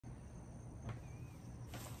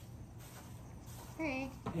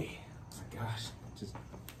Hey. Hey, oh my gosh, just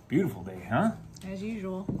beautiful day, huh? As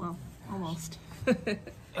usual. Well, almost. Hey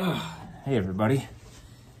everybody,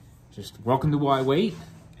 just welcome to Why Wait,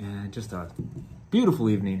 and just a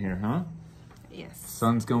beautiful evening here, huh? Yes.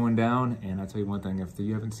 Sun's going down, and I'll tell you one thing, if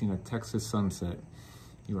you haven't seen a Texas sunset,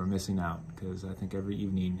 you are missing out, because I think every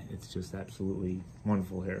evening it's just absolutely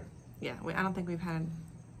wonderful here. Yeah, I don't think we've had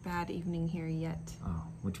a bad evening here yet.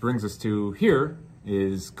 Which brings us to here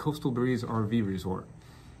is Coastal Breeze RV Resort.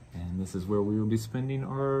 And this is where we will be spending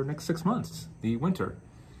our next 6 months, the winter.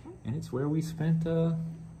 And it's where we spent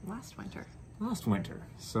Last winter.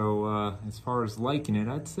 So as far as liking it,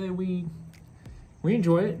 I'd say we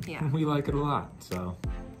enjoy it. Yeah. We like it a lot. So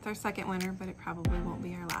It's our second winter, but it probably won't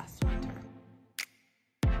be our last winter.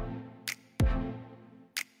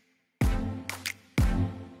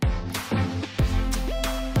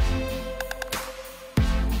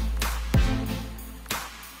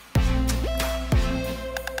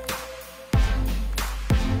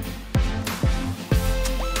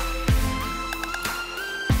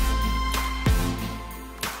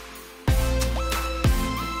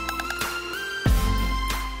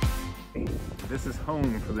 this is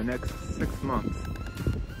home for the next 6 months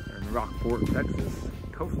in Rockport, Texas.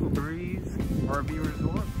 Coastal Breeze RV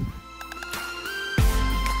Resort.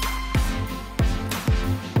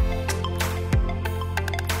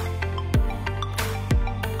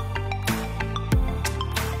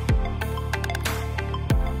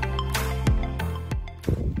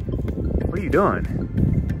 What are you doing?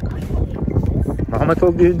 Mama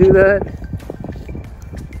told you to do that?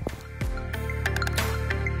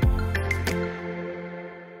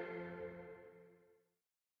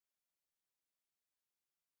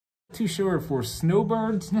 Too sure if we're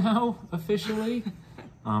Snowbirds now, officially.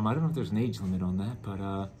 I don't know if there's an age limit on that, but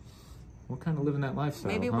we're kind of living that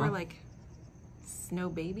lifestyle, Maybe huh? we're like snow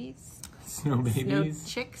babies? Snow babies? Snow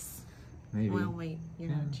chicks? Maybe. Well, wait, you're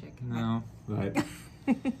not a chick. No, but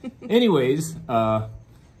anyways,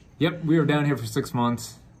 yep, we were down here for 6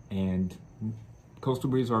 months, and Coastal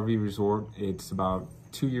Breeze RV Resort, it's about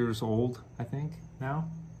 2 years old, I think, now.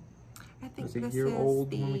 I think it was this a year is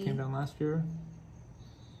old when we came down last year.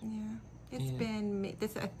 Yeah, it's been,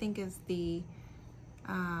 this I think is the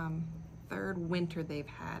third winter they've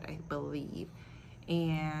had, I believe.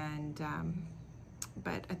 And,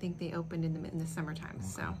 but I think they opened in the summertime,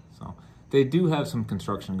 okay. So they do have some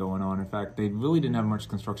construction going on. In fact, they really didn't have much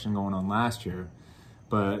construction going on last year.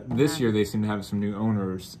 But this year they seem to have some new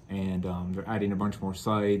owners, and they're adding a bunch more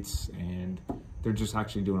sites, and they're just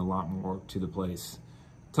actually doing a lot more to the place.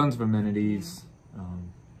 Tons of amenities.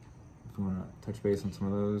 If you want to touch base on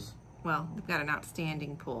some of those. Well, they've got an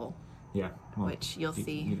outstanding pool. Yeah. Well, which you'll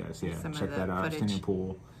see. You guys, yeah, some check of the that out. footage. Outstanding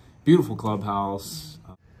pool. Beautiful clubhouse.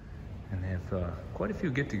 And they have quite a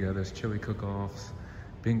few get-togethers, chili cook-offs,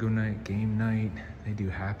 bingo night, game night. They do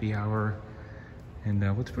happy hour. And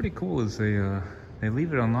what's pretty cool is they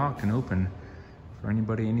leave it unlocked and open for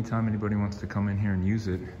anybody, anytime anybody wants to come in here and use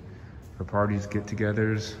it for parties,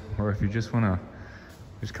 get-togethers, or if you just want to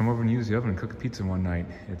just come over and use the oven and cook a pizza one night.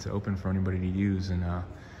 It's open for anybody to use, and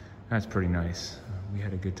that's pretty nice. We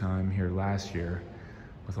had a good time here last year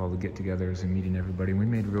with all the get-togethers and meeting everybody. We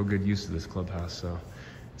made real good use of this clubhouse, so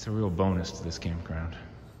it's a real bonus to this campground.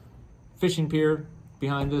 Fishing pier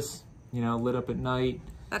behind us, you know, lit up at night.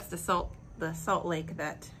 That's the salt lake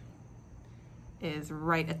that is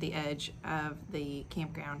right at the edge of the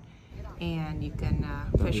campground, and you can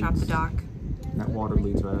fish off the dock. That water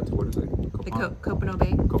leads right out to, what is it? Copano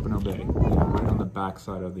Bay. Copano Bay, yeah, right on the back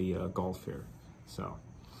side of the Gulf here. So,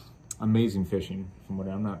 amazing fishing. From what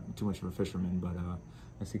I'm not too much of a fisherman, but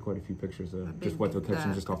I see quite a few pictures of just what they're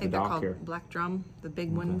catching just off the dock here. Black drum, the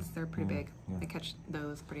big ones, they're pretty big. Yeah. They catch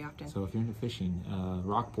those pretty often. So if you're into fishing,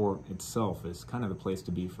 Rockport itself is kind of the place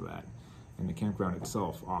to be for that. And the campground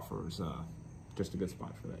itself offers just a good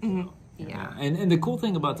spot for that. Mm-hmm. Yeah. And the cool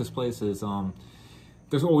thing about this place is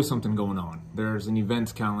there's always something going on. There's an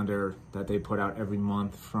events calendar that they put out every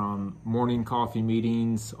month, from morning coffee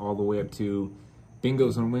meetings all the way up to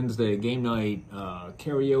bingos on Wednesday, game night,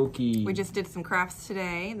 karaoke. We just did some crafts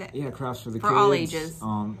today. Crafts for the kids. For all ages.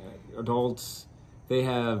 Adults. They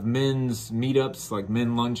have men's meetups, like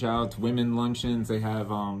men lunch outs, women luncheons. They have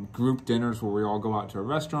group dinners where we all go out to a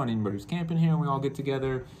restaurant. Anybody who's camping here, we all get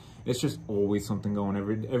together. It's just always something going.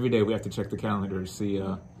 Every day we have to check the calendar to see.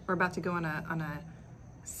 We're about to go on a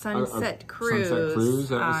sunset cruise. Sunset cruise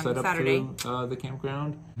that was set up Saturday. Through the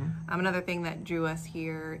campground. Mm-hmm. Another thing that drew us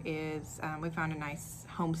here is we found a nice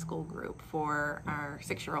homeschool group for our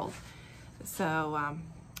 6-year-old. So,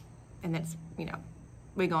 and that's, you know,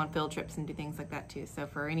 we go on field trips and do things like that too. So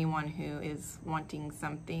for anyone who is wanting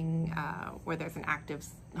something where there's an active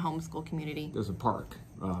homeschool community, there's a park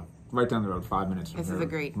right down the road, 5 minutes from this here. is a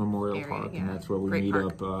great Memorial area, Park, yeah. and that's where we Great meet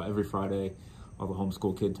park. up every Friday. All the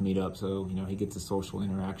homeschool kids meet up, so you know he gets a social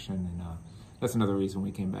interaction, and that's another reason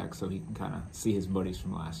we came back, so he can kind of see his buddies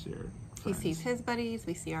from last year. He sees his buddies,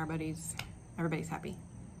 we see our buddies. Everybody's happy.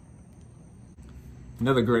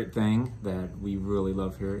 Another great thing that we really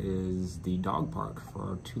love here is the dog park for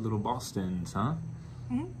our two little Bostons, huh?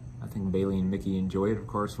 Mm-hmm. I think Bailey and Mickey enjoy it. Of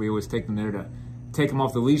course, we always take them there to take them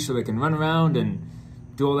off the leash so they can run around and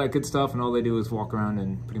do all that good stuff, and all they do is walk around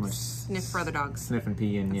and pretty much Sniff for other dogs. Sniff and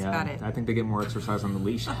pee, and That's about it. I think they get more exercise on the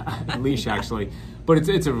leash, leash actually. But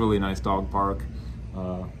it's a really nice dog park,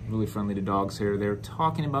 really friendly to dogs here. They're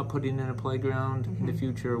talking about putting in a playground in the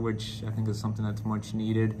future, which I think is something that's much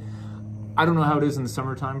needed. I don't know how it is in the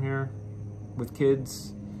summertime here with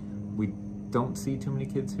kids. We don't see too many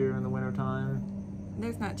kids here in the wintertime.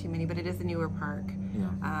 There's not too many, but it is a newer park.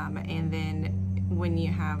 Yeah. And then when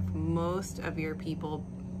you have most of your people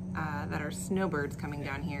that are snowbirds coming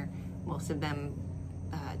down here, most of them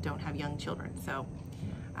don't have young children. So,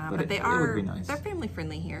 but they are, would be nice. They're family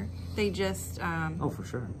friendly here. They just, Oh, for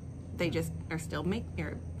sure. they just are still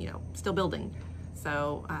still building.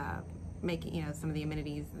 So, making, some of the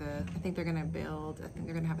amenities, I think they're going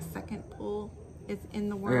to have a second pool is in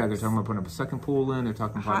the works. Yeah, they're talking about putting up a second pool in. They're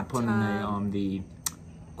talking about putting in the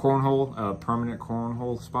cornhole, permanent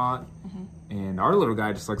cornhole spot. And our little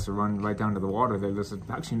guy just likes to run right down to the water there. There's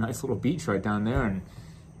actually a nice little beach right down there, and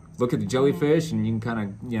look at the jellyfish, and you can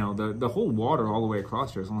kind of, the whole water all the way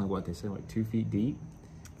across here is only, what they say, like 2 feet deep.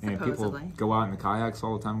 And people go out in the kayaks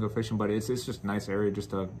all the time, go fishing, but it's just a nice area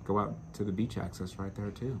just to go out to the beach access right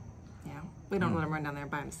there too. Yeah, we don't let him run down there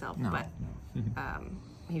by himself, but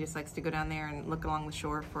he just likes to go down there and look along the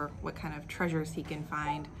shore for what kind of treasures he can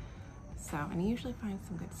find. So, and he usually finds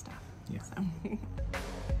some good stuff. Yeah. So.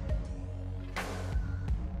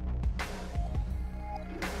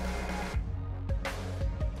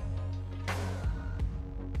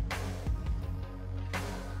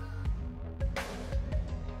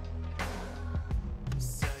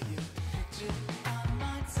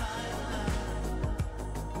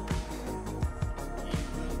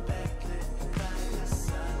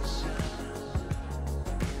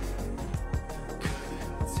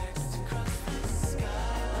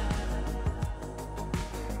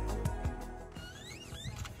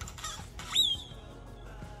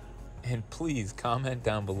 And please comment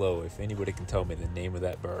down below if anybody can tell me the name of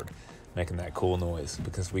that bird making that cool noise,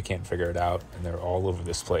 because we can't figure it out, and they're all over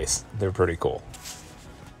this place. They're pretty cool.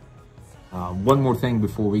 One more thing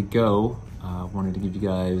before we go, wanted to give you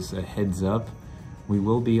guys a heads up. We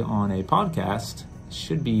will be on a podcast. It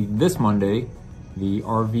should be this Monday, the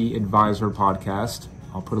RVADVISOR podcast.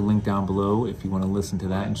 I'll put a link down below if you want to listen to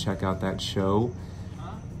that and check out that show.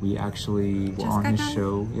 We actually were on his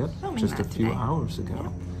show, just a few hours ago.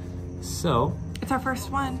 Yep. So It's our first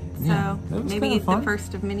one, so yeah, maybe it's the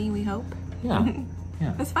first of many, we hope. Yeah,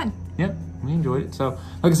 yeah. It was fun. Yep, we enjoyed it. So,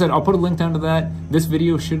 like I said, I'll put a link down to that. This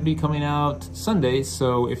video should be coming out Sunday,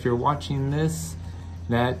 so if you're watching this,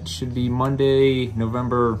 that should be Monday,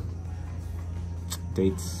 November,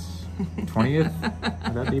 dates 20th?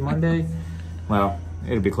 Would that be Monday? Well,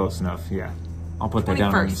 it'll be close enough, yeah. I'll put that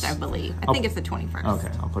down. 21st, I believe. I think it's the 21st. Okay,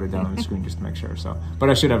 I'll put it down on the screen just to make sure. So, but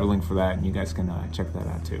I should have a link for that, and you guys can check that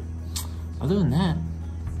out too. Other than that,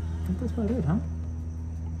 I think that's about it, huh?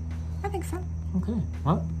 I think so. Okay,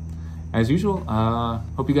 well, as usual,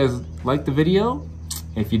 hope you guys liked the video.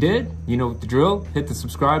 If you did, you know the drill. Hit the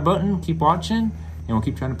subscribe button, keep watching, and we'll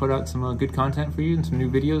keep trying to put out some good content for you and some new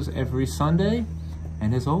videos every Sunday.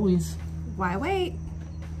 And as always, Why wait?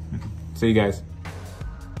 see you guys.